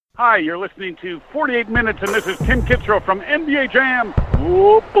Hi, you're listening to 48 Minutes, and this is Tim Kitzrow from NBA Jam.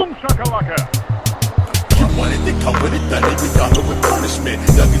 Whoa, boom, shakalaka. You wanted to come with it, done it, we got it with punishment.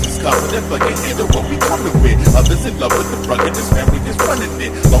 Youngest is confident, but can't handle what we coming with. Others in love with the ruggedness, family just running it.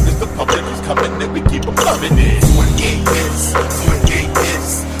 Long as the public is coming in, we keep them loving it. 28 minutes, 28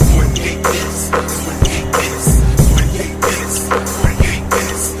 minutes, 28 minutes, 28 minutes, 28 minutes, 28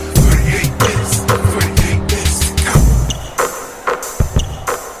 minutes, 28 minutes, 28 minutes.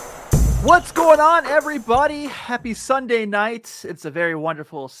 What's going on, everybody? Happy Sunday night. It's a very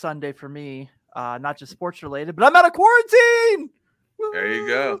wonderful Sunday for me. Not just sports related, but I'm out of quarantine. Woo! There you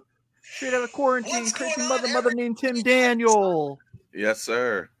go. Straight out of quarantine. Crazy mother named Tim Daniel. Yes,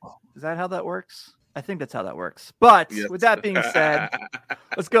 sir. Is that how that works? I think that's how that works. But Yes. with that being said,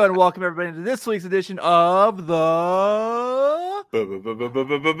 let's go ahead and welcome everybody to this week's edition of the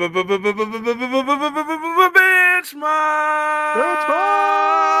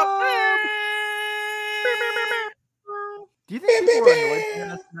Do you think people are annoyed with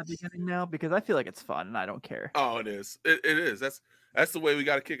us in the beginning now? Because I feel like it's fun and I don't care. Oh, it is. It is. That's the way we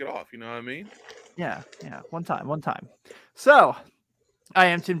got to kick it off. You know what I mean? Yeah. One time. So, I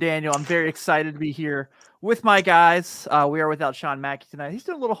am Tim Daniel. I'm very excited to be here with my guys. We are without Sean Mackey tonight. He's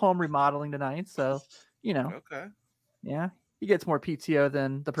doing a little home remodeling tonight. So, Okay. Yeah. He gets more PTO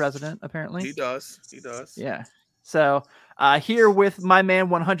than the president, apparently. He does. Yeah. So, here with my man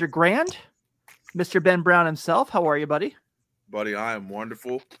 100 grand, Mr. Ben Brown himself. How are you, buddy? Buddy, I am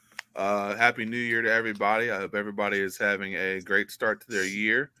wonderful. Happy New Year to everybody. I hope everybody is having a great start to their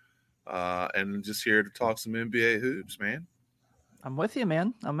year. And just here to talk some NBA hoops, man. I'm with you,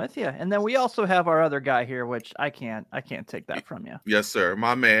 man. I'm with you. And then we also have our other guy here, which I can't take that from you. Yes, sir.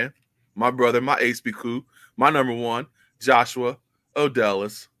 My man, my brother, my HBQ, my number one, Joshua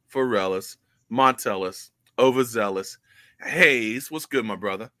Odellis, Forellis, Montellis, Overzealous, Hayes. What's good, my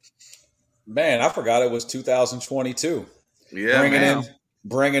brother? Man, I forgot it was 2022. Yeah,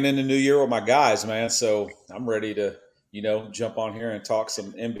 bringing in the new year with my guys, man. So I'm ready to, jump on here and talk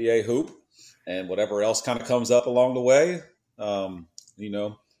some NBA hoop and whatever else kind of comes up along the way.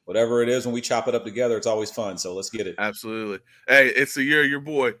 Whatever it is, when we chop it up together, it's always fun. So let's get it. Absolutely. Hey, it's the year of your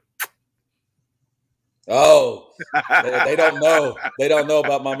boy. Oh, they don't know. They don't know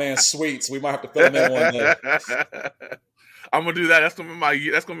about my man Sweets. We might have to fill him in one day. I'm gonna do that. That's gonna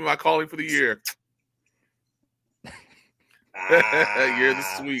be my calling for the year. You're the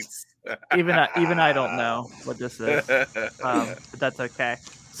Sweets. Even I don't know what this is, but that's okay.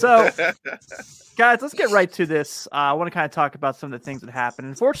 So, guys, let's get right to this. I want to kind of talk about some of the things that happened.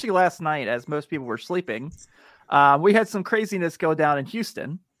 Unfortunately, last night, as most people were sleeping, we had some craziness go down in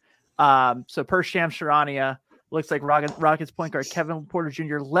Houston. So, per Shams Charania, looks like Rockets point guard Kevin Porter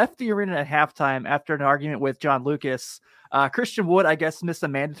Jr. left the arena at halftime after an argument with John Lucas. Christian Wood, I guess, missed a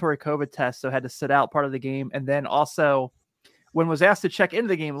mandatory COVID test, so had to sit out part of the game, and then also, when was asked to check into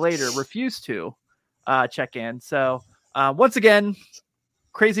the game later, refused to check in. So, once again,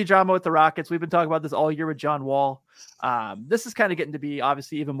 crazy drama with the Rockets. We've been talking about this all year with John Wall. This is kind of getting to be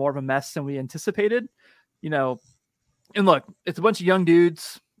obviously even more of a mess than we anticipated. And look, it's a bunch of young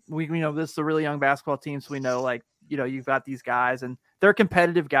dudes. This is a really young basketball team, so we know, you've got these guys, and they're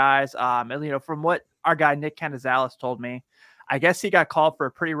competitive guys. And from what our guy Nick Canizales told me, I guess he got called for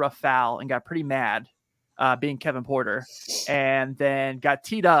a pretty rough foul and got pretty mad. Being Kevin Porter, and then got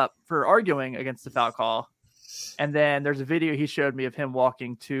teed up for arguing against the foul call. And then there's a video he showed me of him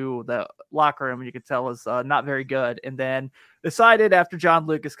walking to the locker room, and you could tell was not very good. And then decided after John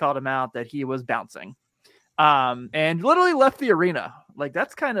Lucas called him out that he was bouncing, and literally left the arena. Like,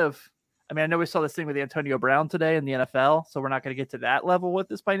 that's kind of, I know we saw this thing with Antonio Brown today in the NFL, so we're not going to get to that level with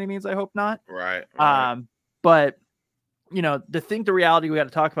this by any means. I hope not. Right. But the reality we got to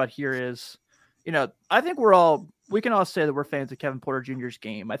talk about here is, I think we can all say that we're fans of Kevin Porter Jr.'s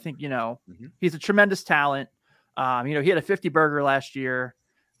game. I think, he's a tremendous talent. He had a 50 burger last year,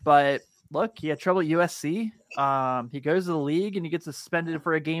 but look, he had trouble at USC. He goes to the league and he gets suspended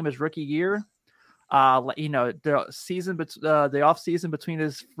for a game his rookie year. The off season between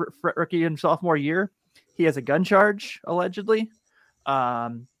his rookie and sophomore year, he has a gun charge allegedly.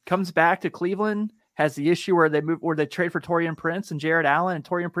 Comes back to Cleveland. Has the issue where they trade for Taurean Prince and Jared Allen, and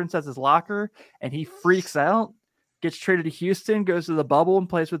Taurean Prince has his locker, and he freaks out, gets traded to Houston, goes to the bubble and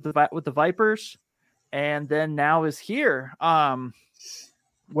plays with the Vipers, and then now is here,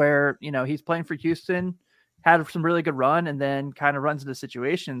 where he's playing for Houston, had some really good run, and then kind of runs into the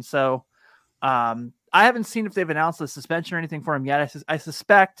situation. So, I haven't seen if they've announced the suspension or anything for him yet. I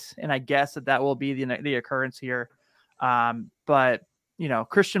suspect, and I guess that will be the occurrence here. But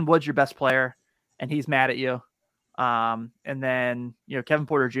Christian Wood's your best player, and he's mad at you. And then, Kevin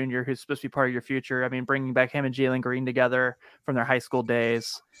Porter Jr., who's supposed to be part of your future. I mean, bringing back him and Jalen Green together from their high school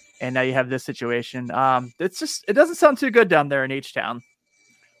days. And now you have this situation. It doesn't sound too good down there in H-Town.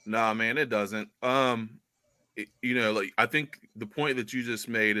 Nah, man, it doesn't. I think the point that you just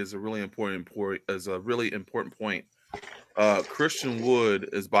made is a really important point. Christian Wood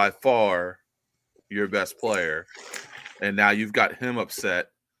is by far your best player, and now you've got him upset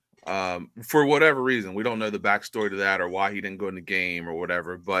for whatever reason. We don't know the backstory to that or why he didn't go in the game or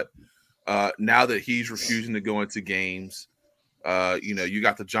whatever. But now that he's refusing to go into games, you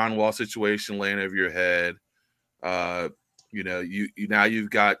got the John Wall situation laying over your head. You've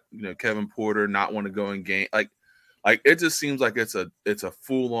got Kevin Porter not want to go in game. Like it just seems like it's a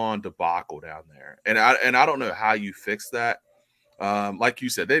full on debacle down there, and I don't know how you fix that. Like you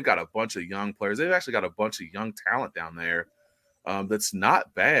said, they've got a bunch of young players. They've actually got a bunch of young talent down there. That's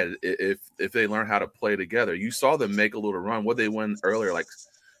not bad if they learn how to play together. You saw them make a little run. What they win earlier, like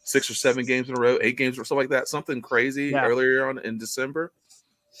 6 or 7 games in a row, 8 games or something like that, something crazy earlier on in December.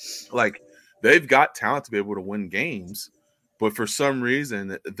 Like they've got talent to be able to win games, but for some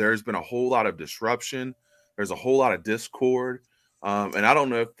reason there's been a whole lot of disruption. There's a whole lot of discord, and I don't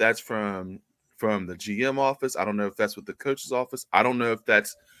know if that's from the GM office. I don't know if that's with the coach's office. I don't know if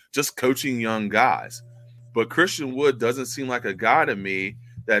that's just coaching young guys. But Christian Wood doesn't seem like a guy to me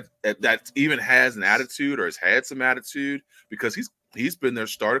that even has an attitude or has had some attitude, because he's been their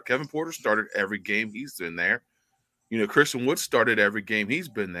starter. Kevin Porter started every game he's been there. Christian Wood started every game he's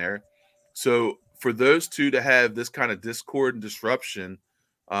been there. So for those two to have this kind of discord and disruption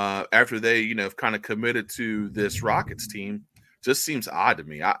after they have kind of committed to this Rockets team just seems odd to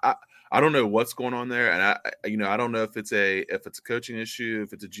me. I don't know what's going on there, and I don't know if it's a coaching issue,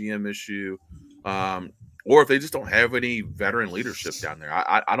 if it's a GM issue, or if they just don't have any veteran leadership down there.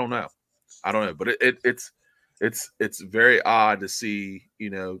 I don't know. But it's very odd to see,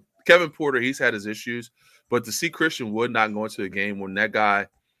 Kevin Porter, he's had his issues, but to see Christian Wood not going to a game when that guy,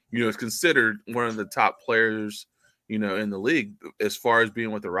 is considered one of the top players, in the league as far as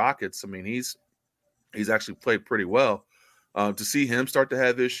being with the Rockets. I mean, he's actually played pretty well. To see him start to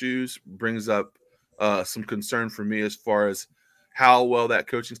have issues brings up some concern for me as far as how well that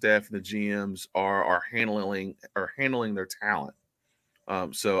coaching staff and the GMs are handling their talent.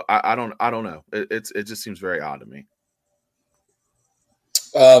 So I don't know. It just seems very odd to me.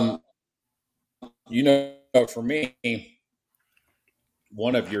 For me,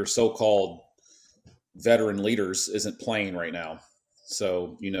 one of your so-called veteran leaders isn't playing right now.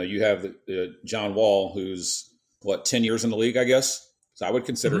 So, you have John Wall, who's 10 years in the league, I guess. So I would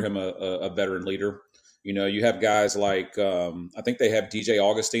consider him a veteran leader. You have guys like, I think they have DJ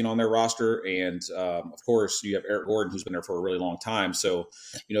Augustine on their roster. And of course you have Eric Gordon, who's been there for a really long time. So,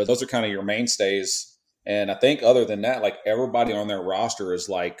 those are kind of your mainstays. And I think other than that, like everybody on their roster is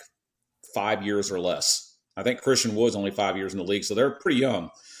like 5 years or less. I think Christian Wood's only 5 years in the league. So they're pretty young.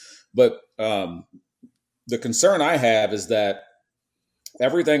 But the concern I have is that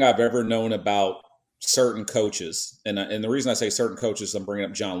everything I've ever known about certain coaches, and the reason I say certain coaches, I'm bringing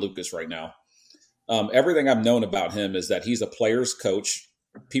up John Lucas right now. Everything I've known about him is that he's a player's coach.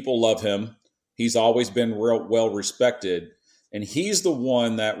 People love him. He's always been real well respected. And he's the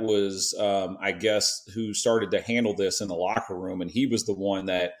one that was, I guess, who started to handle this in the locker room. And he was the one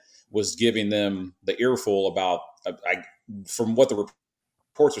that was giving them the earful about, from what the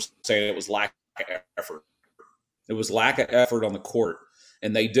reports are saying, it was lack of effort. It was lack of effort on the court.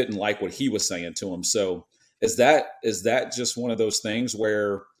 And they didn't like what he was saying to them. So is that just one of those things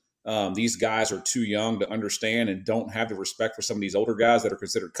where these guys are too young to understand and don't have the respect for some of these older guys that are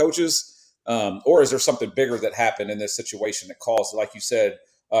considered coaches? Or is there something bigger that happened in this situation that caused, like you said,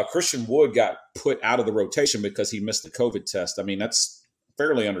 Christian Wood got put out of the rotation because he missed the COVID test? I mean, that's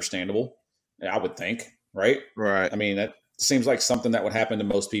fairly understandable, I would think, right? Right. I mean, that seems like something that would happen to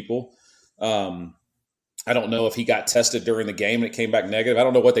most people. I don't know if he got tested during the game and it came back negative. I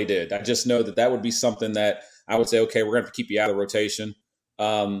don't know what they did. I just know that would be something that I would say, okay, we're going to have to keep you out of the rotation.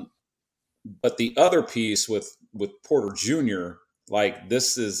 But the other piece with Porter Jr., like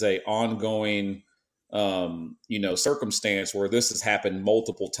this is a ongoing, circumstance where this has happened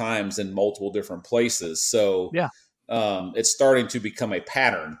multiple times in multiple different places. So it's starting to become a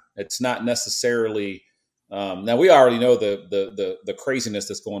pattern. It's not necessarily. Now we already know the craziness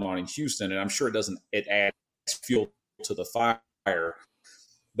that's going on in Houston, and I'm sure it adds fuel to the fire.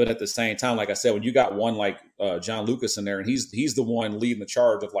 But at the same time, like I said, when you got one like John Lucas in there, and he's the one leading the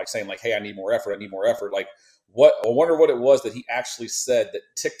charge of like saying like, "Hey, I need more effort. Like, what? I wonder what it was that he actually said that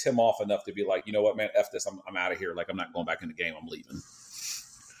ticked him off enough to be like, you know what, man, F this. I'm out of here. Like, I'm not going back in the game. I'm leaving.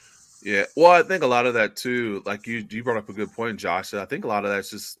 Yeah. Well, I think a lot of that too, like you brought up a good point, Josh. I think a lot of that's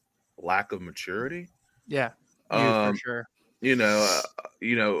just lack of maturity. Yeah, youth for Um, sure. you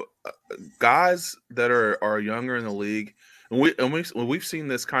know, guys that are younger in the league, and we've seen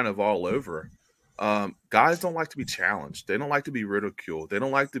this kind of all over. Guys don't like to be challenged. They don't like to be ridiculed. They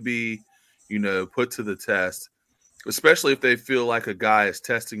don't like to be, put to the test, especially if they feel like a guy is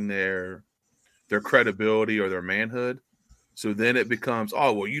testing their credibility or their manhood. So then it becomes,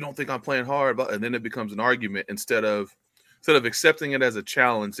 oh well, you don't think I'm playing hard, and then it becomes an argument instead of accepting it as a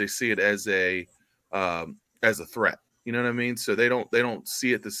challenge. They see it as a threat. You know what I mean? So they don't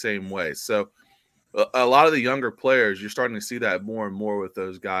see it the same way. So a lot of the younger players, you're starting to see that more and more with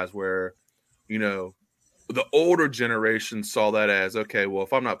those guys where, the older generation saw that as, okay, well,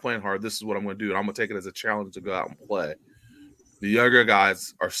 if I'm not playing hard, this is what I'm going to do. And I'm going to take it as a challenge to go out and play. The younger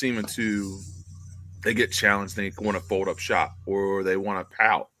guys are seeming to, they get challenged. They want to fold up shop, or they want to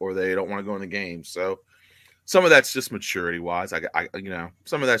pout, or they don't want to go in the game. So some of that's just maturity wise.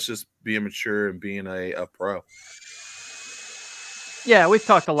 Some of that's just being mature and being a pro. Yeah, we've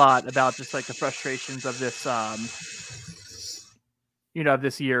talked a lot about just like the frustrations of this, of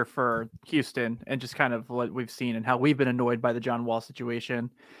this year for Houston, and just kind of what we've seen and how we've been annoyed by the John Wall situation.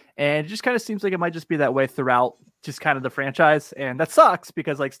 And it just kind of seems like it might just be that way throughout just kind of the franchise. And that sucks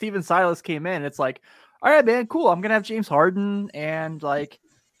because like Steven Silas came in, it's like, all right, man, cool. I'm going to have James Harden, and like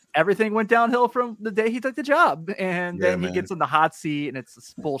everything went downhill from the day he took the job. And then he gets in the hot seat, and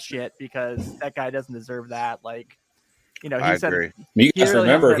it's bullshit because that guy doesn't deserve that. Like, I agree. You guys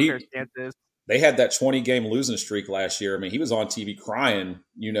remember they had that 20-game losing streak last year. I mean, he was on TV crying,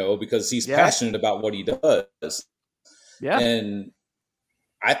 because he's passionate about what he does. Yeah. And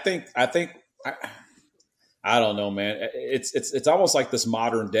I think I don't know, man. It's almost like this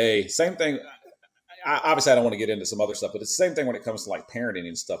modern day same thing. Obviously, I don't want to get into some other stuff, but it's the same thing when it comes to like parenting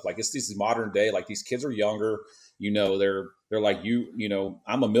and stuff. Like it's these modern day, like these kids are younger. They're like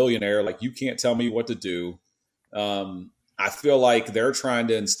I'm a millionaire. Like you can't tell me what to do. I feel like they're trying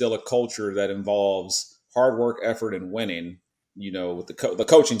to instill a culture that involves hard work, effort, and winning. With the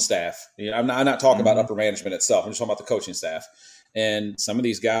coaching staff. I'm not talking about upper management itself. I'm just talking about the coaching staff. And some of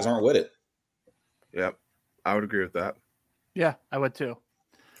these guys aren't with it. Yep, I would agree with that. Yeah, I would too.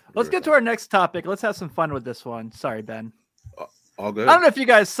 Let's get to our next topic. Let's have some fun with this one. Sorry, Ben. All good. I don't know if you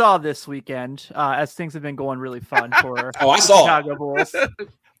guys saw this weekend, as things have been going really fun for I saw Chicago Bulls.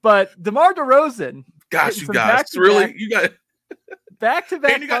 But DeMar DeRozan. Gosh, you guys, really? You got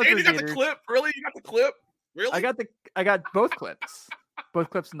back-to-back. And you got the clip. Really? You got the clip? Really? I got both clips. Both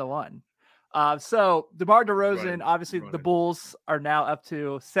clips in the one. So DeMar DeRozan, obviously the Bulls are now up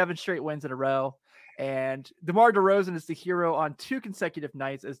to 7 straight wins in a row. And DeMar DeRozan is the hero on 2 consecutive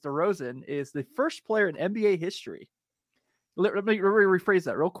nights, as DeRozan is the first player in NBA history. Let me rephrase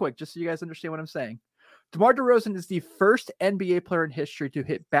that real quick, just so you guys understand what I'm saying. DeMar DeRozan is the first NBA player in history to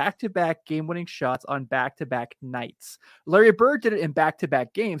hit back-to-back game-winning shots on back-to-back nights. Larry Bird did it in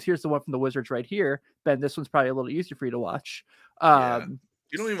back-to-back games. Here's the one from the Wizards right here. Ben, this one's probably a little easier for you to watch. You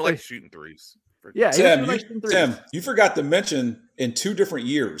don't even like shooting threes. Yeah, Tim, you forgot to mention in 2 different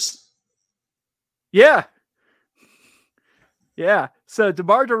years. Yeah. Yeah. So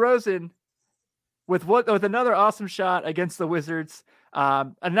DeMar DeRozan with another awesome shot against the Wizards.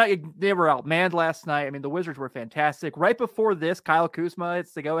 And they were outmanned last night. I mean, the Wizards were fantastic. Right before this, Kyle Kuzma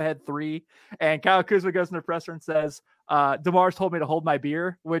hits the go-ahead 3, and Kyle Kuzma goes in the presser and says, DeMar's told me to hold my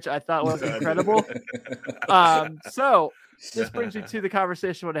beer, which I thought was incredible. So this brings me to the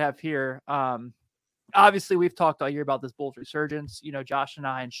conversation I want to have here. Obviously, we've talked all year about this Bulls resurgence. Josh and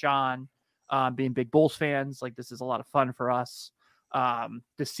I and Sean being big Bulls fans, like this is a lot of fun for us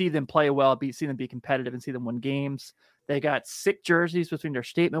to see them play well, see them be competitive, and see them win games. They got sick jerseys between their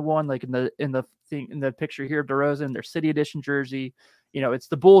statement one, like in the picture here of DeRozan, their City Edition jersey. It's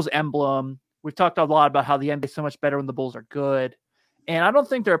the Bulls emblem. We've talked a lot about how the NBA is so much better when the Bulls are good, and I don't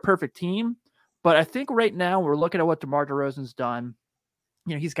think they're a perfect team, but I think right now we're looking at what DeMar DeRozan's done.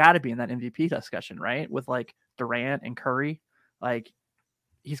 He's got to be in that MVP discussion, right? With like Durant and Curry, like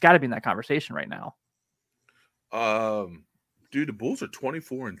he's got to be in that conversation right now. Dude, the Bulls are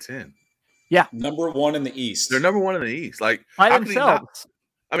 24-10. Yeah, number 1 in the East. They're number 1 in the East. Like by themselves.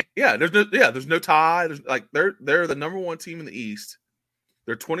 There's no tie. They're the number 1 team in the East.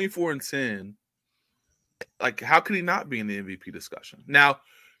 They're 24-10. Like, how could he not be in the MVP discussion? Now,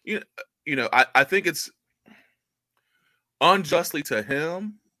 I think it's unjustly to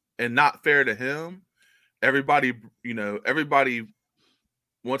him and not fair to him. Everybody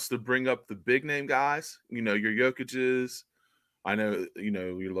wants to bring up the big name guys. Your Jokic's, I know,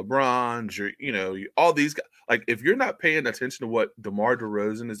 your LeBron, all these guys. Like, if you're not paying attention to what DeMar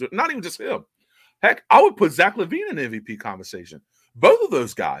DeRozan is doing, not even just him. Heck, I would put Zach LaVine in the MVP conversation. Both of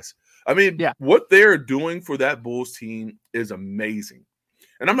those guys. I mean, what they're doing for that Bulls team is amazing.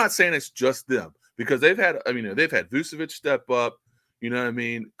 And I'm not saying it's just them, because they've had Vucevic step up. You know what I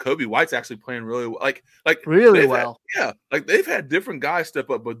mean? Kobe White's actually playing really well. Like really well. Like they've had different guys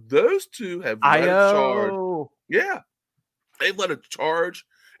step up, but those two have led a charge. Yeah. They've led a charge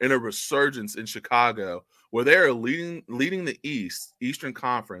and a resurgence in Chicago, where they are leading the Eastern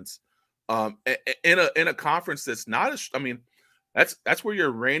Conference, in a conference that's not that's where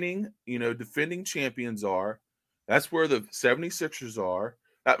your reigning, defending champions are. That's where the 76ers are.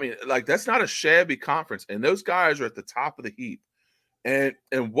 I mean, like, that's not a shabby conference, and those guys are at the top of the heap. And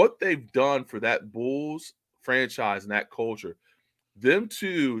what they've done for that Bulls franchise and that culture, them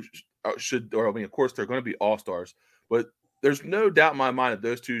two should, of course, they're going to be all-stars, but there's no doubt in my mind that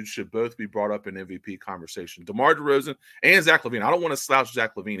those two should both be brought up in MVP conversation. DeMar DeRozan and Zach LaVine. I don't want to slouch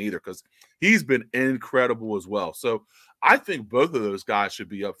Zach LaVine either, because he's been incredible as well. So I think both of those guys should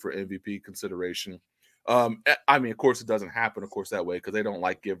be up for MVP consideration. Of course, it doesn't happen, that way, because they don't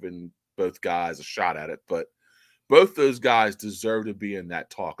like giving both guys a shot at it. But both those guys deserve to be in that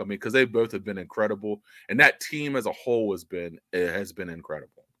talk. I mean, because they both have been incredible, and that team as a whole has been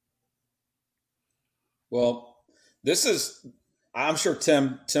incredible. Well, I'm sure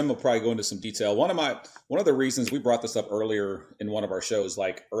Tim will probably go into some detail. One of the reasons we brought this up earlier in one of our shows,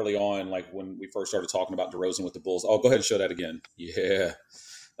 like early on, like when we first started talking about DeRozan with the Bulls. Oh, go ahead and show that again. Yeah.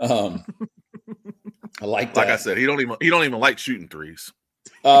 I like that. Like I said, he don't even like shooting threes.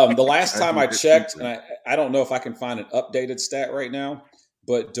 The last time I checked, and I don't know if I can find an updated stat right now,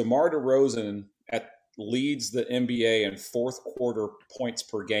 but DeMar DeRozan leads the NBA in fourth quarter points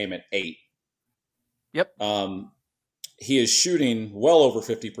per game at 8. Yep. He is shooting well over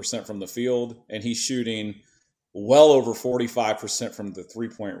 50% from the field, and he's shooting well over 45% from the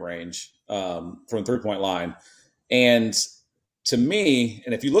 3-point range, from the 3-point line. And to me,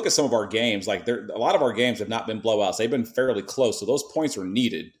 and if you look at some of our games, like a lot of our games have not been blowouts. They've been fairly close. So those points are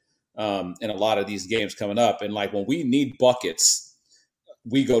needed in a lot of these games coming up. And like when we need buckets,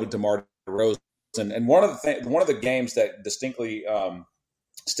 we go to DeMar DeRozan. And one of the games that distinctly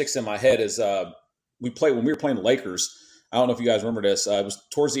sticks in my head is when we were playing the Lakers. I don't know if you guys remember this. It was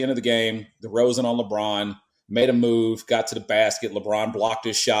towards the end of the game. DeRozan on LeBron made a move, got to the basket. LeBron blocked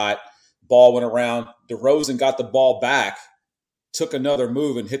his shot. Ball went around. DeRozan got the ball back, took another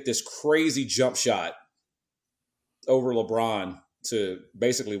move, and hit this crazy jump shot over LeBron to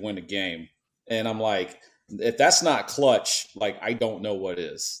basically win the game. And I'm like, if that's not clutch, like, I don't know what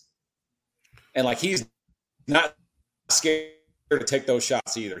is. And like, he's not scared to take those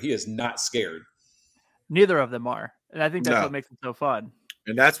shots either. He is not scared. Neither of them are. And I think that's what makes it so fun.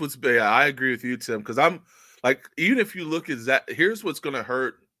 And that's I agree with you, Tim, because I'm like, even if you look at that, here's what's going to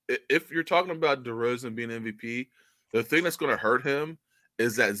hurt. If you're talking about DeRozan being MVP, the thing that's going to hurt him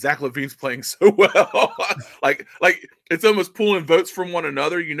is that Zach LaVine's playing so well. like it's almost pulling votes from one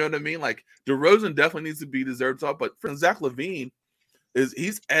another. You know what I mean? Like, DeRozan definitely needs to be deserved top, but for Zach LaVine,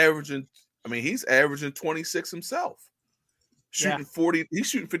 he's averaging 26 himself. Shooting 40, he's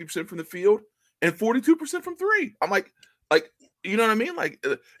shooting 50% from the field and 42% from 3. I'm like, you know what I mean? Like,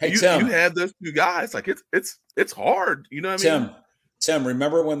 hey, Tim, you have those two guys. Like, it's hard. You know what I mean? Tim,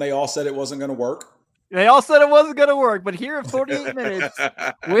 remember when they all said it wasn't going to work? They all said it wasn't going to work, but here at 48 minutes,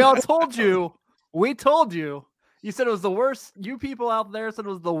 we all told you. We told you. You said it was the worst. You people out there said it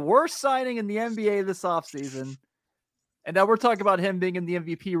was the worst signing in the NBA this offseason. And now we're talking about him being in the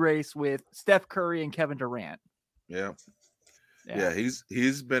MVP race with Steph Curry and Kevin Durant. Yeah,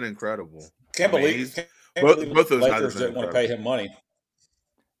 he's been incredible. Can't believe both those Lakers didn't want to pay him money.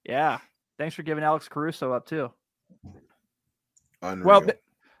 Yeah, thanks for giving Alex Caruso up too. Unreal. Well,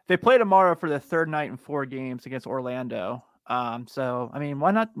 they play tomorrow for the third night in 4 games against Orlando. So I mean,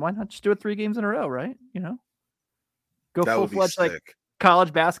 why not just do it 3 games in a row, right? You know, go full fledged like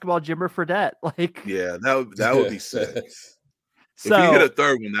college basketball Jimmer Fredette. Like, yeah, that would be sick. So, if you hit a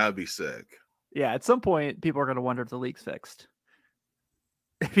third one, that would be sick. Yeah, at some point, people are going to wonder if the league's fixed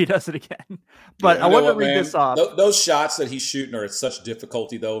if he does it again. But I want to read this off. Those shots that he's shooting are at such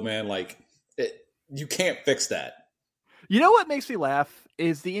difficulty, though, man. Like, you can't fix that. You know what makes me laugh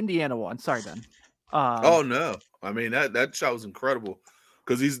is the Indiana one. Sorry, Ben. Oh no! I mean that shot was incredible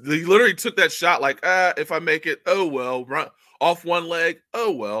because he literally took that shot like, if I make it, oh well, run off one leg,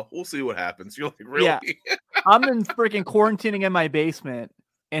 oh well, we'll see what happens. You're like, really? Yeah. I'm in freaking quarantining in my basement,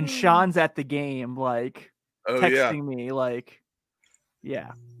 and Sean's at the game, like texting me, like,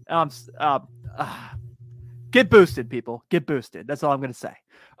 yeah. Get boosted, people. Get boosted. That's all I'm going to say.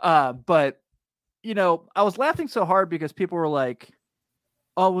 But, I was laughing so hard because people were like,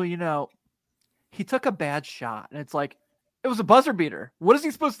 oh, well, he took a bad shot. And it's like, it was a buzzer beater. What is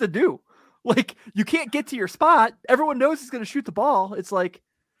he supposed to do? Like, you can't get to your spot. Everyone knows he's going to shoot the ball. It's like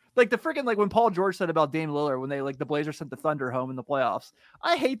the freaking, like when Paul George said about Dame Lillard, when they the Blazers sent the Thunder home in the playoffs.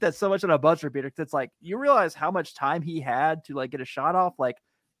 I hate that so much on a buzzer beater. Cause it's like, you realize how much time he had to get a shot off. Like,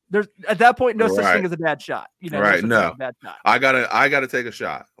 there's at that point, no such thing as a bad shot. Right. No, bad shot. I gotta take a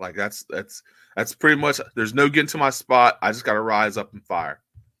shot. Like that's pretty much, there's no getting to my spot. I just got to rise up and fire.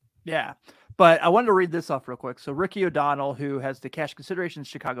 Yeah. But I wanted to read this off real quick. So Ricky O'Donnell, who has the Cash Considerations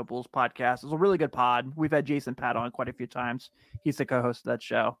Chicago Bulls podcast, is a really good pod. We've had Jason Pat on quite a few times. He's the co-host of that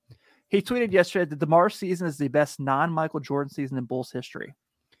show. He tweeted yesterday that the DeMar season is the best non-Michael Jordan season in Bulls history.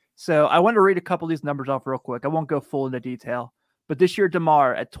 So I wanted to read a couple of these numbers off real quick. I won't go full into detail. But this year,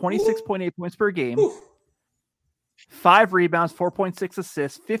 DeMar at 26.8 points per game, 5 rebounds, 4.6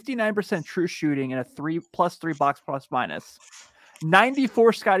 assists, 59% true shooting, and a 3+3 box plus minus.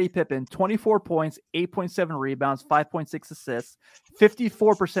 94 Scottie Pippen, 24 points, 8.7 rebounds, 5.6 assists,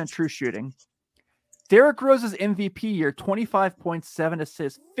 54% true shooting. Derrick Rose's MVP year, 25.7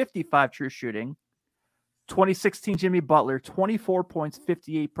 assists, 55 true shooting. 2016 Jimmy Butler, 24 points,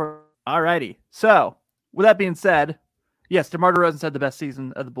 58 per. Alrighty. So, with that being said, yes, DeMar DeRozan's had the best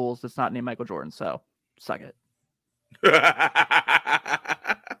season of the Bulls that's not named Michael Jordan, so suck it.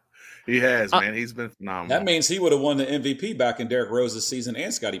 He has, man. He's been phenomenal. That means he would have won the MVP back in Derrick Rose's season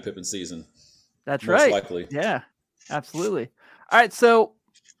and Scottie Pippen's season. That's most right. likely. Yeah, absolutely. All right, so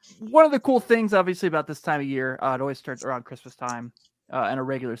one of the cool things, obviously, about this time of year, it always starts around Christmas time in a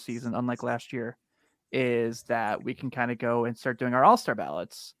regular season, unlike last year, is that we can kind of go and start doing our All-Star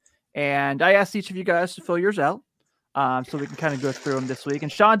ballots. And I asked each of you guys to fill yours out so we can kind of go through them this week.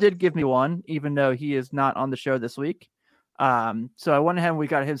 And Sean did give me one, even though he is not on the show this week. So I went ahead and we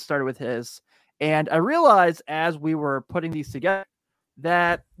got him started with his. And I realized as we were putting these together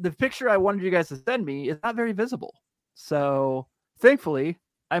that the picture I wanted you guys to send me is not very visible. So thankfully,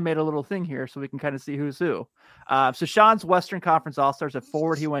 I made a little thing here so we can kind of see who's who. So Sean's Western Conference All-Stars at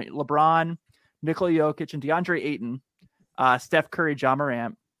forward, he went LeBron, Nikola Jokic, and DeAndre Ayton, Steph Curry, John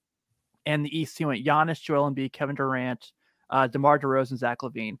Morant. And the East, he went Giannis, Joel Embiid, Kevin Durant, DeMar DeRozan, Zach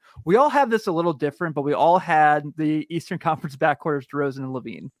LaVine. We all have this a little different, but we all had the Eastern Conference backcourt DeRozan and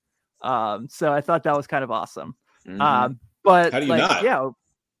LaVine. So I thought that was kind of awesome. Mm-hmm. But how do you not?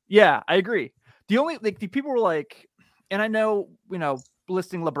 Yeah, I agree. The only the people were like, and I know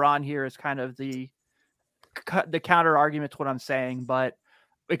listing LeBron here is kind of the counter argument to what I'm saying, but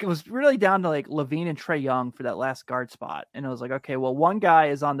it was really down to LaVine and Trae Young for that last guard spot, and it was like, okay, well, one guy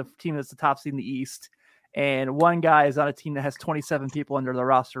is on the team that's the top seed in the East. And one guy is on a team that has 27 people under the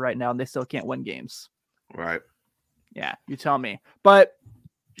roster right now, and they still can't win games. Right. Yeah, you tell me. But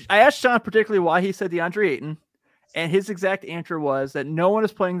I asked Sean particularly why he said DeAndre Ayton, and his exact answer was that no one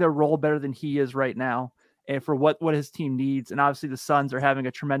is playing their role better than he is right now, and for what his team needs. And obviously, the Suns are having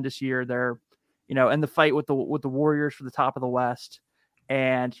a tremendous year. They're, in the fight with the Warriors for the top of the West.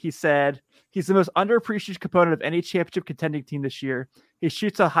 And he said he's the most underappreciated component of any championship contending team this year. He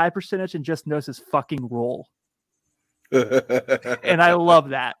shoots a high percentage and just knows his fucking role. And I love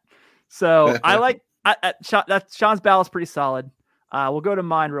that. So I like Sean's ballot's pretty solid. We'll go to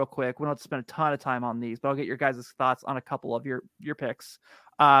mine real quick. We don't have to spend a ton of time on these, but I'll get your guys' thoughts on a couple of your picks.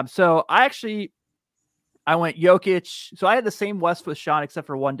 So I went Jokic. So I had the same West with Sean, except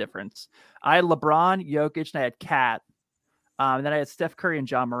for one difference. I had LeBron, Jokic, and I had Kat. And then I had Steph Curry and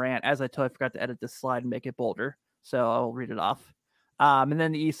John Morant. As I totally forgot to edit this slide and make it bolder, so I'll read it off. And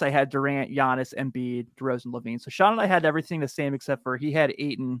then the East, I had Durant, Giannis, Embiid, DeRozan, LaVine. So Sean and I had everything the same except for he had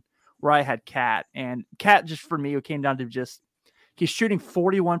Ayton, where I had Kat. And Kat, just for me, it came down to he's shooting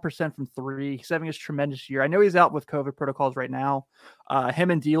 41% from three. He's having his tremendous year. I know he's out with COVID protocols right now.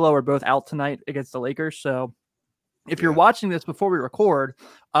 Him and D'Lo are both out tonight against the Lakers. So if you're watching this before we record,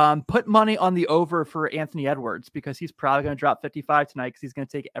 put money on the over for Anthony Edwards because he's probably going to drop 55 tonight because he's going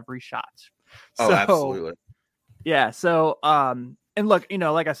to take every shot. Oh, absolutely. Yeah. So, and look,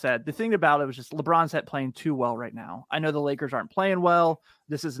 like I said, the thing about it was just LeBron's not playing too well right now. I know the Lakers aren't playing well.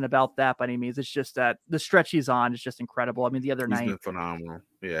 This isn't about that by any means. It's just that the stretch he's on is just incredible. I mean, the other night. He's been phenomenal.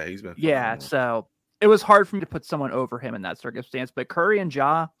 Yeah, he's been phenomenal. Yeah, so it was hard for me to put someone over him in that circumstance. But Curry and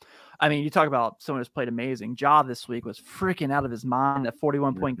Ja, I mean, you talk about someone who's played amazing. Ja this week was freaking out of his mind. That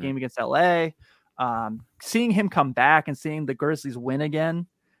 41-point game against LA. Seeing him come back and seeing the Grizzlies win again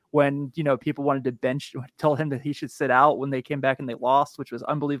when, people wanted to tell him that he should sit out when they came back and they lost, which was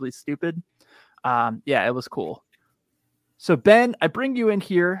unbelievably stupid. Yeah, it was cool. So Ben, I bring you in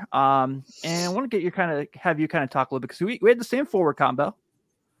here, and I want to get you have you talk a little bit, because we had the same forward combo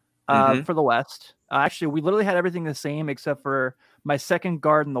for the West. Actually, we literally had everything the same except for my second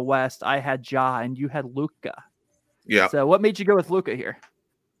guard in the West. I had Ja, and you had Luka. Yeah. So what made you go with Luka here?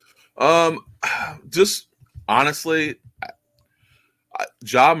 Just honestly,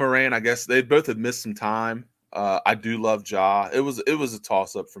 Ja Morant, I guess they both had missed some time. I do love Ja. It was a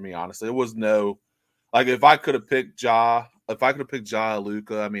toss up for me, honestly. It was no, like, if I could have picked Ja or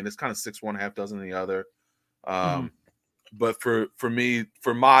Luka, I mean, it's kind of 6-1, half dozen the other. But for me,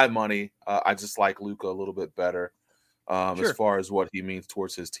 for my money, I just like Luka a little bit better as far as what he means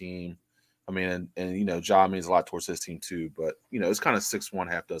towards his team. I mean, and you know, Ja means a lot towards his team too, but you know, it's kind of 6-1,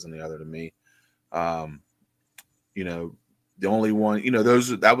 half dozen the other to me. You know, the only one, you know,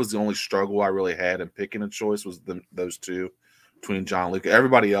 that was the only struggle I really had in picking a choice was those two between Ja and Luka.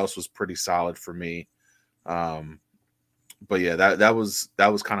 Everybody else was pretty solid for me. But yeah, that was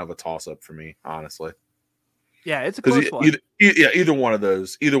kind of a toss up for me, honestly. Yeah, it's a close one. Either one of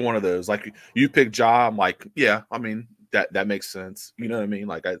those. Like, you pick Ja, I'm like, yeah, I mean, that makes sense. You know what I mean?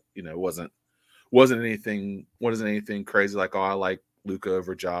 Like, it wasn't anything crazy. Like, oh, I like Luka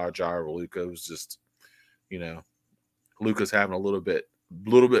over Ja over Luka. It was just, you know, Luka's having a little bit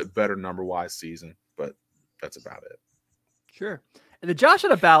better number wise season, but that's about it. Sure. And the Josh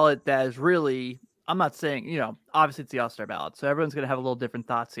had a ballot that is really, I'm not saying, you know, obviously it's the All-Star ballot, so everyone's going to have a little different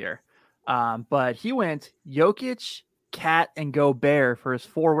thoughts here. But he went Jokic, Cat, and Gobert for his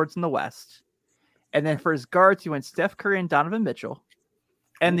forwards in the West. And then for his guards, he went Steph Curry and Donovan Mitchell.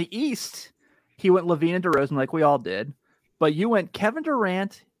 And the East, he went LaVine and DeRozan, like we all did. But you went Kevin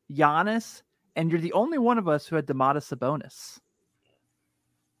Durant, Giannis, and you're the only one of us who had Domantas Sabonis.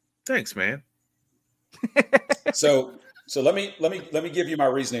 Thanks, man. So let me give you my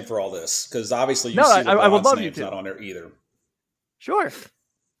reasoning for all this, because obviously see I would love name's not on there either. Sure.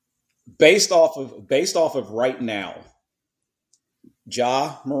 Based off of right now,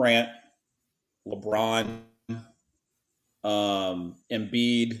 Ja Morant, LeBron,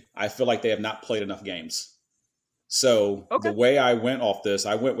 Embiid, I feel like they have not played enough games. So the way I went off this,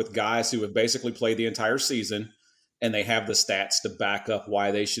 I went with guys who have basically played the entire season, and they have the stats to back up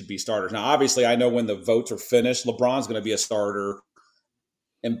why they should be starters. Now, obviously, I know when the votes are finished, LeBron's going to be a starter.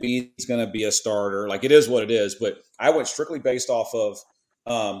 Embiid's going to be a starter. Like, it is what it is. But I went strictly based off of,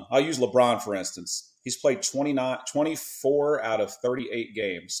 I'll use LeBron, for instance. He's played 24 out of 38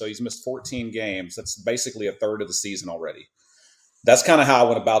 games. So he's missed 14 games. That's basically a third of the season already. That's kind of how I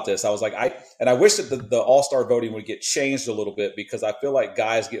went about this. I was like, I wish that the All-Star voting would get changed a little bit, because I feel like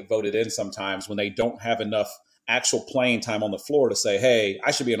guys get voted in sometimes when they don't have enough actual playing time on the floor to say, hey,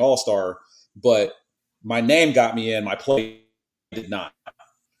 I should be an All-Star, but my name got me in, my play did not.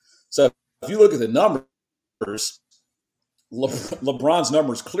 So if you look at the numbers, LeBron's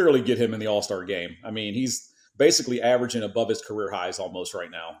numbers clearly get him in the All-Star game. I mean, he's basically averaging above his career highs almost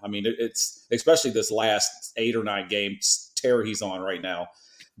right now. I mean, it's especially this last 8 or 9 games tear he's on right now.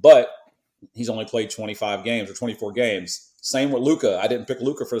 But he's only played 25 games or 24 games. Same with Luka. I didn't pick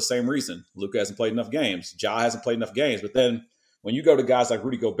Luka for the same reason. Luka hasn't played enough games. Ja hasn't played enough games. But then when you go to guys like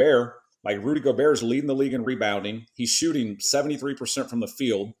Rudy Gobert is leading the league in rebounding. He's shooting 73% from the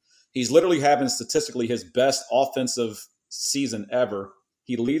field. He's literally having statistically his best offensive season ever.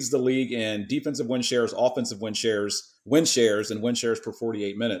 He leads the league in defensive win shares, offensive win shares, and win shares per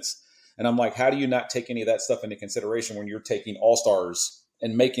 48 minutes. And I'm like, how do you not take any of that stuff into consideration when you're taking all-stars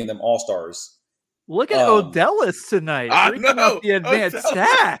and making them all-stars? Look at Odellis tonight. I Freaking know. out the advanced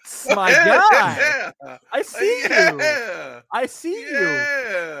stats. My God. Yeah. I see you. I see you.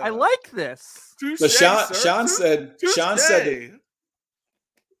 I like this. So Sean said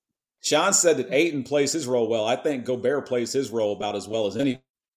that Ayton plays his role well. I think Gobert plays his role about as well as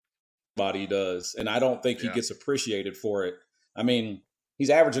anybody does. And I don't think he gets appreciated for it. I mean, he's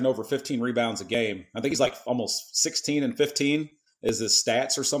averaging over 15 rebounds a game. I think he's like almost 16 and 15 is his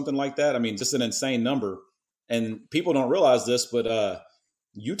stats or something like that. I mean, just an insane number. And people don't realize this, but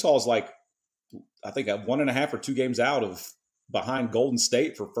Utah's like, I think 1.5 or 2 games out of behind Golden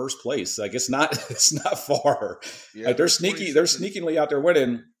State for first place. Like, it's not far. Yeah, like, they're sneakily out there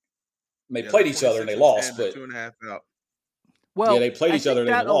winning. They played each other and they lost, but 2.5 out. Well, they played each other and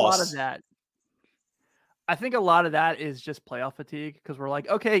they lost. A lot of that. I think a lot of that is just playoff fatigue, because we're like,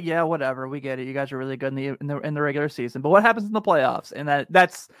 okay, yeah, whatever, we get it. You guys are really good in the regular season, but what happens in the playoffs? And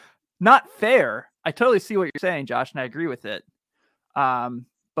that's not fair. I totally see what you're saying, Josh, and I agree with it.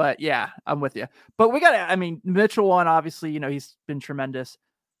 But yeah, I'm with you. But we got, I mean, Mitchell won, obviously, you know, he's been tremendous.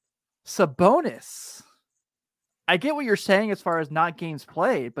 Sabonis. I get what you're saying as far as not games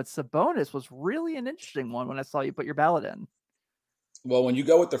played, but Sabonis was really an interesting one when I saw you put your ballot in. Well, when you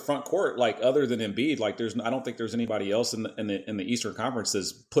go with the front court, like other than Embiid, like I don't think there's anybody else in the Eastern Conference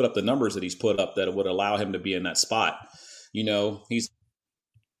that's put up the numbers that he's put up that would allow him to be in that spot. You know, he's,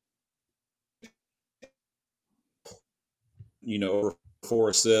 over 4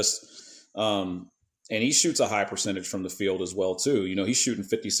 assists, and he shoots a high percentage from the field as well too. You know, he's shooting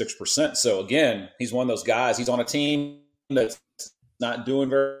 56%. So again, he's one of those guys. He's on a team that's not doing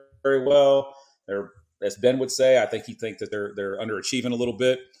very, very well. As Ben would say, I think he thinks that they're underachieving a little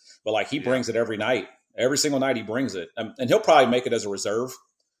bit, but like he brings it every night, every single night he brings it, and he'll probably make it as a reserve.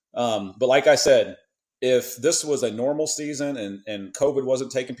 But like I said, if this was a normal season and COVID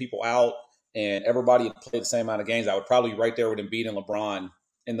wasn't taking people out and everybody had played the same amount of games, I would probably be right there with Embiid and LeBron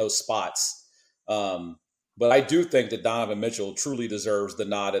in those spots. But I do think that Donovan Mitchell truly deserves the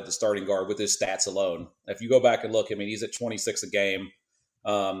nod at the starting guard with his stats alone. If you go back and look, I mean, he's at 26 a game.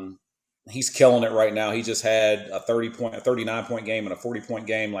 He's killing it right now. He just had a 39-point game and a 40-point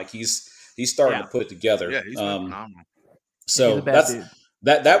game. Like he's starting to put it together. Yeah, he's phenomenal. So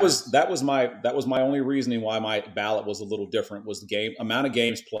that was my only reasoning why my ballot was a little different, was the amount of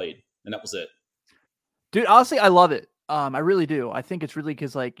games played, and that was it. Dude, honestly, I love it. I really do. I think it's really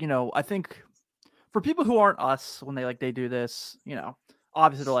because, like, I think for people who aren't us, when they do this,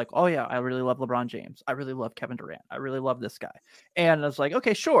 obviously they're like, oh yeah, I really love LeBron James. I really love Kevin Durant. I really love this guy. And it's like,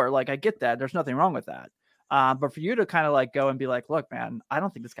 okay, sure. Like, I get that. There's nothing wrong with that. But for you to kind of like go and be like, look, man, I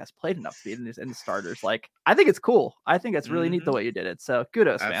don't think this guy's played enough to be in the starters. Like, I think it's cool. I think it's really neat the way you did it. So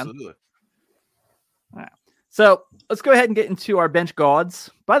kudos, man. Absolutely. All right. So let's go ahead and get into our bench gods.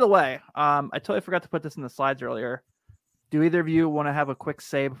 By the way, I totally forgot to put this in the slides earlier. Do either of you want to have a quick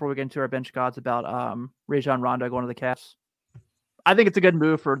say before we get into our bench gods about Rajon Rondo going to the Cavs? I think it's a good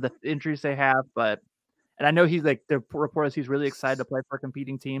move for the injuries they have, and I know he's like, the report is he's really excited to play for a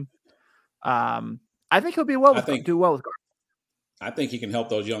competing team. I think he'll do well with guards. I think he can help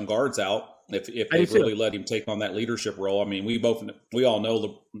those young guards out if they really let him take on that leadership role. I mean, we all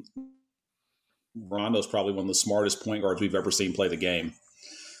know Rondo's probably one of the smartest point guards we've ever seen play the game.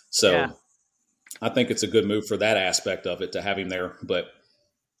 So yeah. I think it's a good move for that aspect of it to have him there, but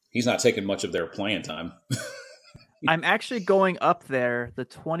he's not taking much of their playing time. I'm actually going up there the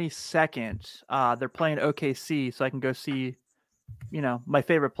 22nd. They're playing OKC, so I can go see, my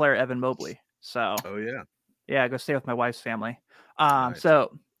favorite player, Evan Mobley. So, I go stay with my wife's family. Nice.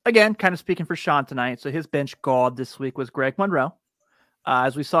 So again, kind of speaking for Sean tonight. So his bench god this week was Greg Monroe.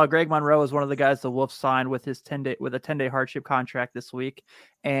 As we saw, Greg Monroe is one of the guys the Wolves signed with a 10-day hardship contract this week.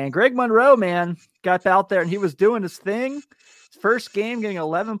 And Greg Monroe, man, got out there and he was doing his thing. First game, getting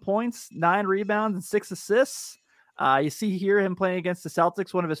 11 points, 9 rebounds, and 6 assists. You see here him playing against the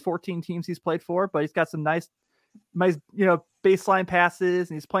Celtics, one of his 14 teams he's played for, but he's got some nice, baseline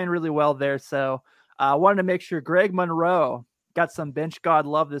passes, and he's playing really well there. So I wanted to make sure Greg Monroe got some bench god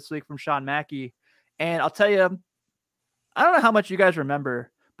love this week from Sean Mackey. And I'll tell you, I don't know how much you guys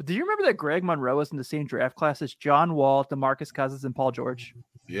remember, but do you remember that Greg Monroe was in the same draft class as John Wall, DeMarcus Cousins, and Paul George?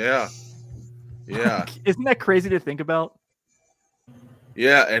 Yeah. Yeah. Isn't that crazy to think about?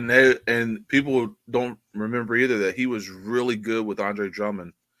 Yeah, and people don't remember either that he was really good with Andre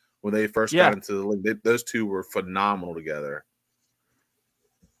Drummond when they first got into the league. Those two were phenomenal together.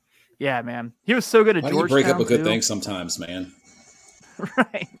 Yeah, man. He was so good at Georgetown. You break up a good thing sometimes, man.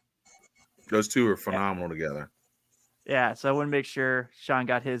 Right. Those two were phenomenal together. Yeah, so I want to make sure Sean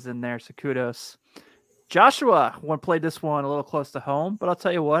got his in there, so kudos. Joshua played this one a little close to home, but I'll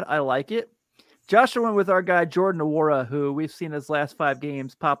tell you what, I like it. Joshua went with our guy Jordan Nwora, who we've seen his last 5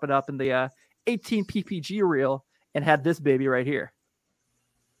 games popping up in the 18 PPG reel and had this baby right here.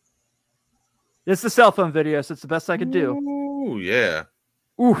 It's the cell phone video, so it's the best I could do. Ooh, yeah.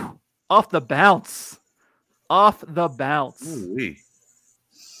 Ooh, off the bounce. Off the bounce. Ooh-wee.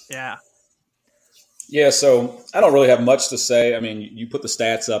 Yeah. Yeah, so I don't really have much to say. I mean, you put the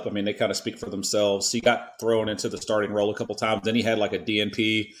stats up. I mean, they kind of speak for themselves. He got thrown into the starting role a couple times. Then he had like a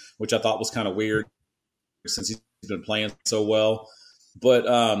DNP, which I thought was kind of weird since he's been playing so well. But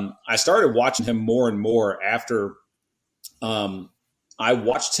I started watching him more and more after I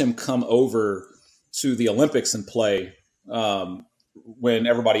watched him come over to the Olympics and play when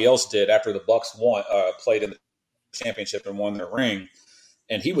everybody else did after the Bucks played in the championship and won their ring.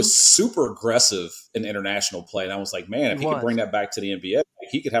 And he was super aggressive in international play. And I was like, man, if he could bring that back to the NBA,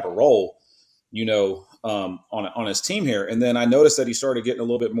 he could have a role, on his team here. And then I noticed that he started getting a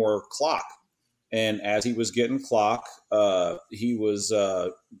little bit more clock. And as he was getting clock, he was,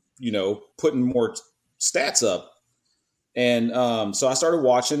 putting more stats up. And so I started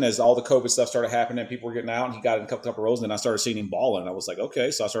watching as all the COVID stuff started happening and people were getting out, and he got in a couple roles, and then I started seeing him balling. I was like,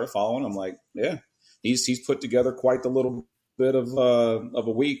 okay. So I started following. I'm like, yeah, he's put together quite the little bit of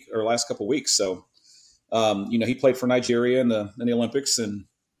a week or last couple of weeks. So, he played for Nigeria in the Olympics, and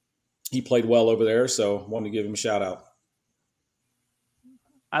he played well over there. So wanted to give him a shout out.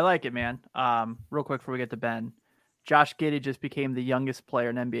 I like it, man. Real quick before we get to Ben, Josh Giddey just became the youngest player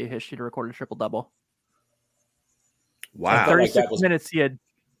in NBA history to record a triple-double. Wow. In 36 minutes, he had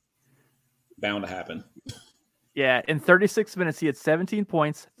bound to happen. Yeah, in 36 minutes, he had 17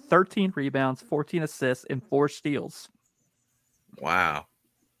 points, 13 rebounds, 14 assists, and 4 steals. Wow.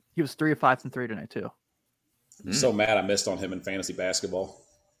 He was 3 of 5 from 3 tonight, too. I'm so mad I missed on him in fantasy basketball.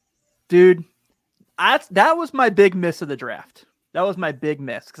 Dude, that was my big miss of the draft. That was my big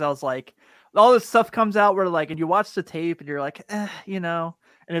miss, because I was like, all this stuff comes out where, like, and you watch the tape, and you're like, and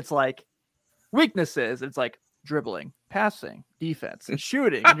it's like, weaknesses. It's like dribbling, passing, defense, and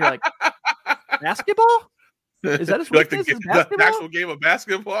shooting. And you're like, basketball? Is that his weakness? The actual game of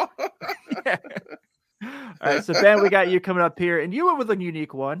basketball? Yeah. All right, so Ben, we got you coming up here, and you went with a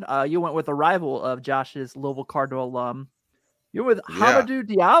unique one. You went with a rival of Josh's Louisville Cardinal alum. You went with Hamidou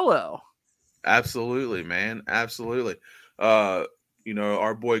Diallo. Absolutely, man. Absolutely.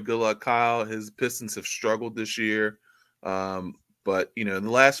 Our boy Good Luck Kyle, his Pistons have struggled this year. But, in the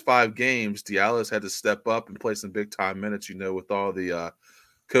last 5 games, Diallo's had to step up and play some big-time minutes, with all the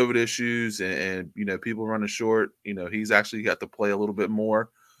COVID issues and people running short. He's actually got to play a little bit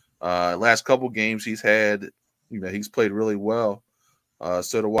more. Last couple games he's had, he's played really well.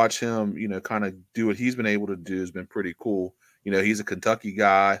 So to watch him, kind of do what he's been able to do has been pretty cool. He's a Kentucky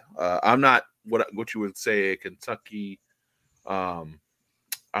guy. I'm not what you would say a Kentucky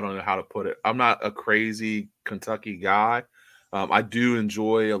I don't know how to put it. I'm not a crazy Kentucky guy. I do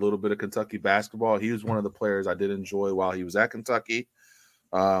enjoy a little bit of Kentucky basketball. He was one of the players I did enjoy while he was at Kentucky.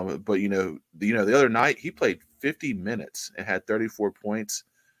 But the other night he played 50 minutes and had 34 points.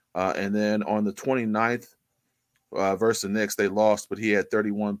 And then on the 29th versus the Knicks, they lost, but he had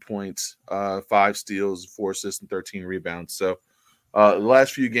 31 points, 5 steals, 4 assists, and 13 rebounds. So the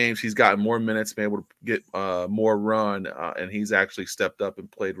last few games he's gotten more minutes, been able to get more run, and he's actually stepped up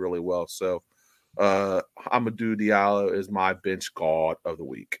and played really well. So Hamidou Diallo is my bench guard of the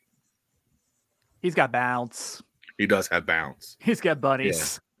week. He's got bounce. He does have bounce. He's got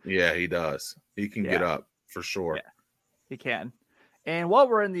bunnies. Yeah, he does. He can get up for sure. Yeah, he can. And while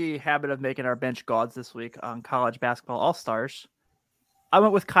we're in the habit of making our bench gods this week on College Basketball All-Stars, I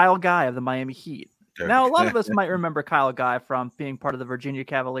went with Kyle Guy of the Miami Heat. Now, a lot of us might remember Kyle Guy from being part of the Virginia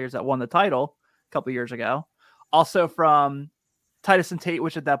Cavaliers that won the title a couple years ago. Also from Titus and Tate,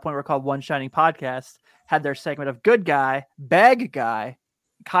 which at that point were called One Shining Podcast, had their segment of Good Guy, Bag Guy,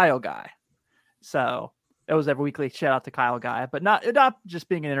 Kyle Guy. So it was every weekly shout out to Kyle Guy, but not just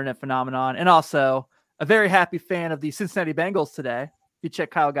being an internet phenomenon. And also a very happy fan of the Cincinnati Bengals today. If you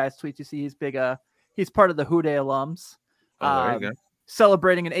check Kyle Guy's tweets, you see he's part of the Houday alums. There you go.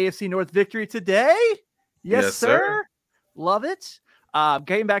 Celebrating an AFC North victory today. Yes, sir. Love it.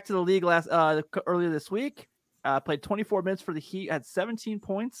 Getting back to the league earlier this week, played 24 minutes for the Heat, had 17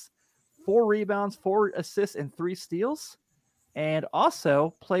 points, 4 rebounds, 4 assists, and 3 steals. And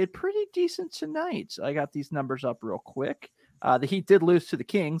also played pretty decent tonight. I got these numbers up real quick. The Heat did lose to the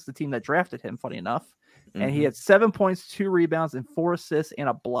Kings, the team that drafted him, funny enough. Mm-hmm. And he had 7 points, 2 rebounds, and 4 assists, and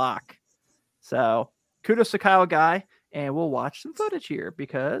a block. So kudos to Kyle Guy. And we'll watch some footage here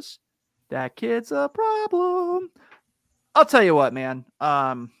because that kid's a problem. I'll tell you what, man.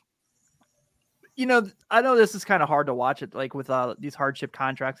 I know this is kind of hard to watch it, like with these hardship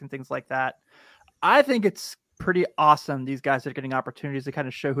contracts and things like that. I think it's pretty awesome. These guys are getting opportunities to kind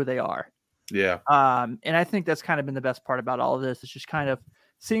of show who they are. Yeah. And I think that's kind of been the best part about all of this. It's just kind of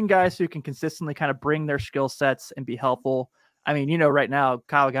seeing guys who can consistently kind of bring their skill sets and be helpful. I mean, right now,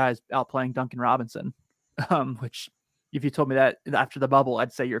 Kyle Guy is outplaying Duncan Robinson, which if you told me that after the bubble,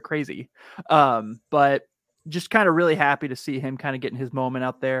 I'd say you're crazy. But just kind of really happy to see him kind of getting his moment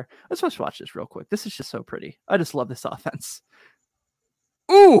out there. Let's watch this real quick. This is just so pretty. I just love this offense.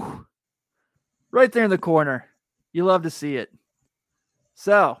 Ooh, right there in the corner. You love to see it.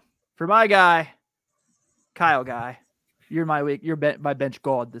 So for my guy, Kyle Guy, you're my bench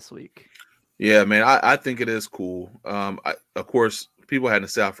god this week. Yeah, man, I think it is cool. Of course, people having to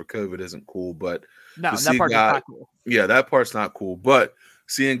stay out for COVID isn't cool, but no, that part's not cool. Yeah, that part's not cool. But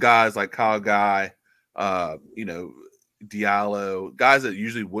seeing guys like Kyle Guy, Diallo, guys that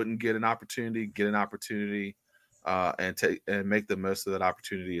usually wouldn't get an opportunity, and make the most of that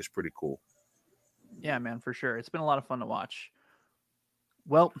opportunity is pretty cool. Yeah, man, for sure. It's been a lot of fun to watch.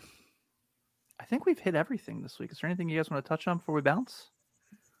 Well, I think we've hit everything this week. Is there anything you guys want to touch on before we bounce?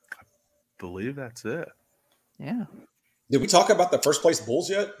 I believe that's it. Yeah. Did we talk about the first place Bulls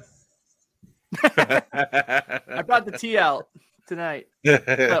yet? I brought the tea out tonight.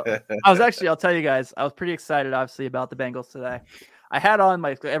 So, I'll tell you guys, I was pretty excited, obviously, about the Bengals today. I had on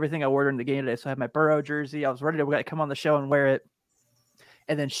everything I ordered in the game today. So I had my Burrow jersey. I was ready to come on the show and wear it.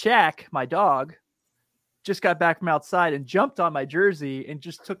 And then Shaq, my dog, just got back from outside and jumped on my jersey and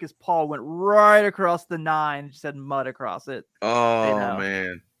just took his paw, went right across the 9, just had mud across it. Oh,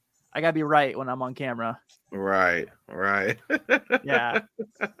 man. I got to be right when I'm on camera. Right. Yeah.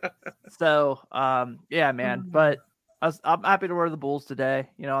 So, yeah, man. But I'm happy to wear the Bulls today,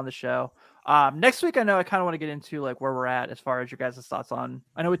 on the show. Next week, I know I kind of want to get into like where we're at as far as your guys' thoughts on.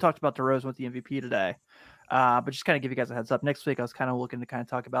 I know we talked about DeRozan with the MVP today, but just kind of give you guys a heads up. Next week, I was kind of looking to kind of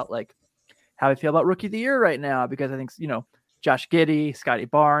talk about like how I feel about Rookie of the Year right now, because I think Josh Giddey, Scotty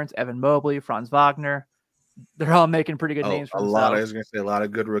Barnes, Evan Mobley, Franz Wagner, they're all making pretty good names for themselves. I was going to say a lot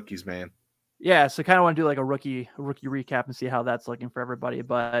of good rookies, man. Yeah, so kind of want to do like a rookie recap and see how that's looking for everybody.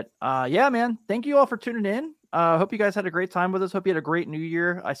 But yeah, man, thank you all for tuning in. Hope you guys had a great time with us. Hope you had a great New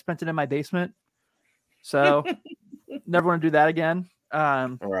Year. I spent it in my basement, so never want to do that again.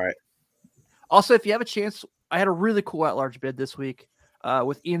 All right. Also, if you have a chance, I had a really cool at-large bid this week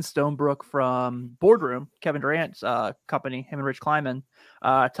with Ian Stonebrook from Boardroom, Kevin Durant's company, him and Rich Kleiman,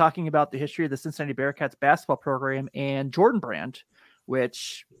 talking about the history of the Cincinnati Bearcats basketball program and Jordan Brand,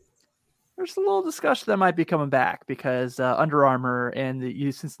 which there's a little discussion that might be coming back because Under Armour and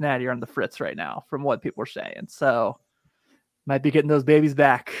the Cincinnati are on the fritz right now, from what people are saying. So might be getting those babies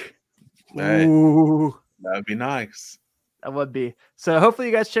back. Hey, Ooh, that'd be nice. that would be. So hopefully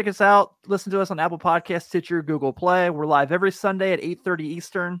you guys check us out. Listen to us on Apple Podcasts, Stitcher, Google Play. We're live every Sunday at 8:30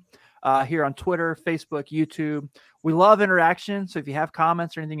 Eastern here on Twitter, Facebook, YouTube. We love interaction. So if you have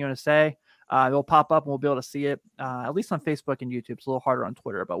comments or anything you want to say, it'll pop up and we'll be able to see it, at least on Facebook and YouTube. It's a little harder on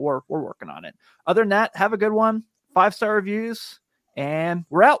Twitter, but we're working on it. Other than that, have a good one. 5-star reviews, and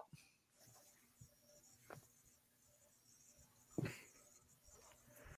we're out.